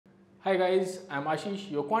Hi guys, I'm Ashish,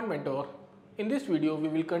 your Quant mentor. In this video, we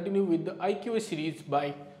will continue with the IQA series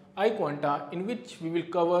by iQuanta, in which we will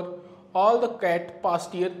cover all the CAT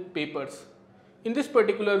past year papers. In this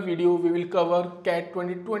particular video, we will cover CAT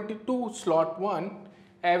 2022 slot 1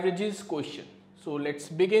 averages question. So let's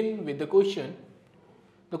begin with the question.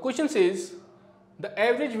 The question says, the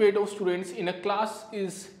average weight of students in a class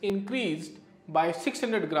is increased by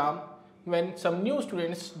 600 gram when some new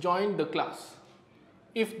students join the class.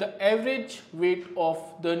 If the average weight of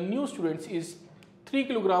the new students is 3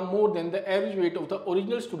 kg more than the average weight of the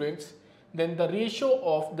original students, then the ratio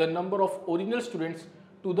of the number of original students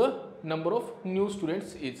to the number of new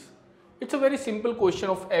students is. It's a very simple question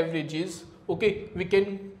of averages. Okay, we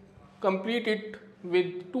can complete it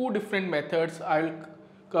with two different methods. I'll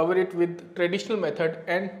cover it with traditional method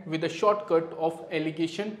and with a shortcut of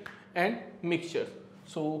alligation and mixture.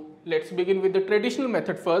 So let's begin with the traditional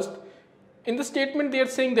method first. In the statement, they are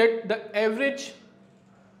saying that the average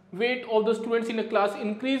weight of the students in a class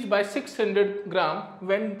increased by 600 gram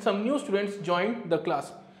when some new students joined the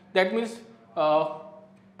class. That means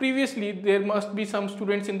previously there must be some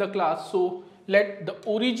students in the class. So let the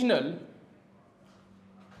original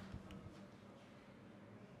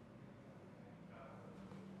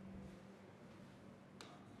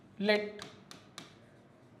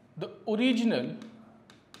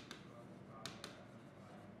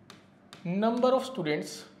number of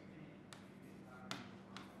students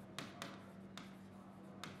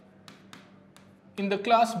in the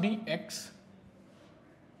class be X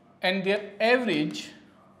and their average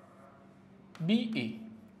be A.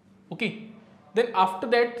 Okay, then after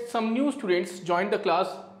that some new students join the class.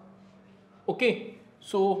 Okay,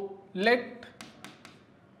 so let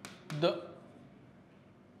the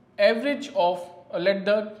average of let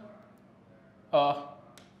the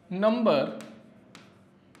number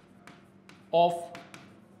of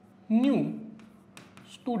new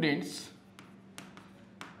students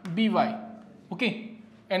be Y. Okay,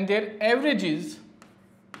 and their average is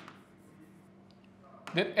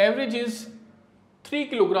 3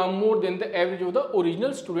 kg more than the average of the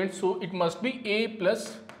original students, so it must be A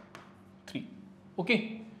plus 3.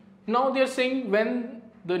 Okay, now they are saying when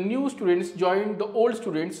the new students join the old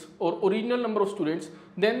students or original number of students,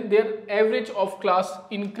 then their average of class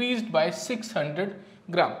increased by 600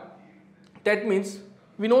 gram. That means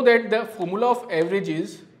we know that the formula of average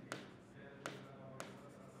is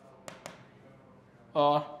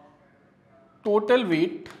total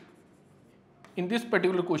weight. In this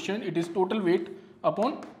particular question, it is total weight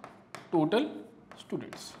upon total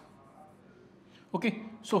students. Okay,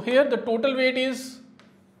 so here the total weight is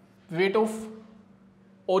weight of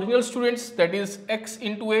original students, that is X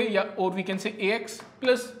into A, or we can say AX,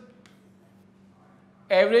 plus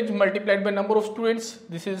average multiplied by number of students.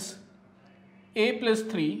 This is A plus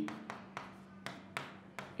 3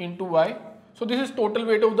 into Y. So this is total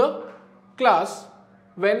weight of the class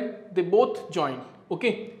when they both join.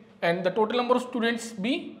 Okay, and the total number of students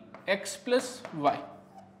be X plus Y.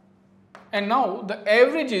 And now the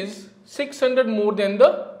average is 600 more than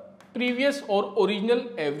the previous or original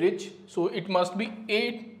average, so it must be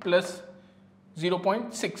 8 plus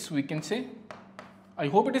 0.6, we can say. I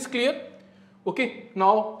hope it is clear. Okay,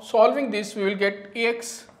 now solving this, we will get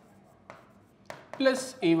AX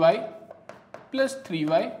plus AY plus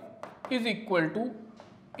 3Y is equal to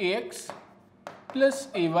AX plus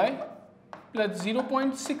AY plus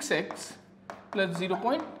 0.6X plus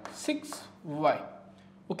 0.6Y.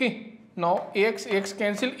 Okay, now AX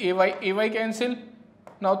cancel, AY cancel.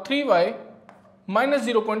 Now 3Y minus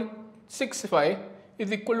 0.6Y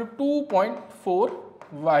is equal to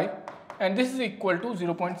 2.4Y, and this is equal to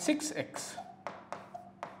 0.6X.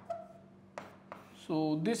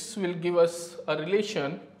 So this will give us a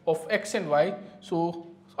relation of X and Y. So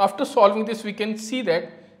after solving this, we can see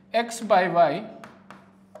that X by Y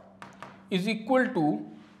is equal to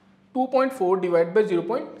 2.4 divided by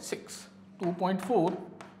 0.6. 2.4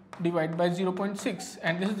 divided by 0.6,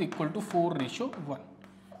 and this is equal to 4:1.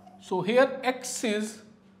 So here X is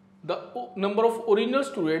the number of original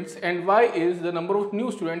students and Y is the number of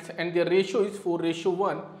new students, and their ratio is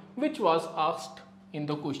 4:1, which was asked in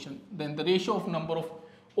the question. Then the ratio of number of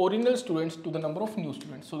original students to the number of new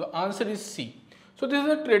students. So the answer is C. So this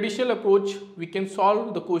is a traditional approach. We can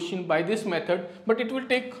solve the question by this method, but it will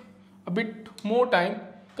take a bit more time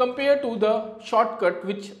compared to the shortcut,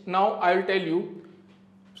 which now I will tell you.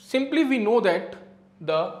 Simply we know that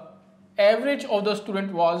the average of the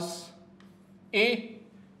student was A,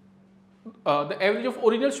 the average of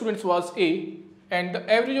original students was A, and the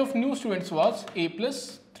average of new students was A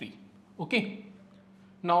plus 3. Okay,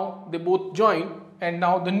 now they both join, and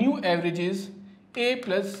now the new average is A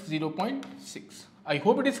plus 0.6. I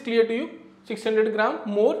hope it is clear to you. 600 gram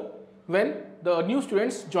more when the new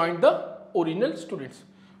students joined the original students.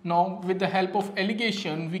 Now with the help of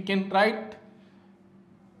allegation we can write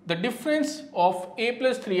the difference of A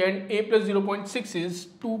plus 3 and A plus 0.6 is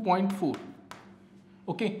 2.4.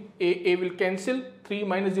 Okay, A will cancel, 3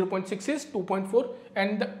 minus 0.6 is 2.4,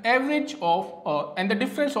 and the average of and the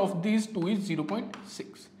difference of these two is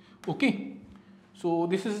 0.6. Okay, so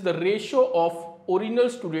this is the ratio of original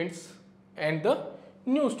students and the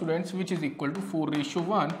new students, which is equal to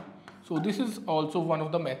 4:1. So this is also one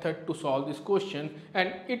of the method to solve this question,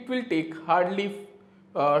 and it will take hardly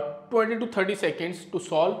 20 to 30 seconds to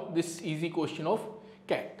solve this easy question of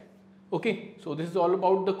cat. Okay, so this is all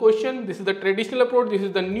about the question. This is the traditional approach, this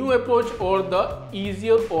is the new approach, or the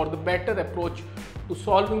easier or the better approach to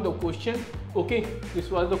solving the question. Okay,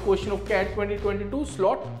 this was the question of cat 2022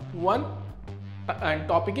 slot 1 and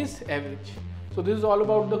topic is average. So this is all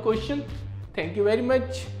about the question. Thank you very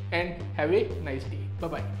much and have a nice day. Bye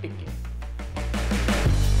bye. Take care.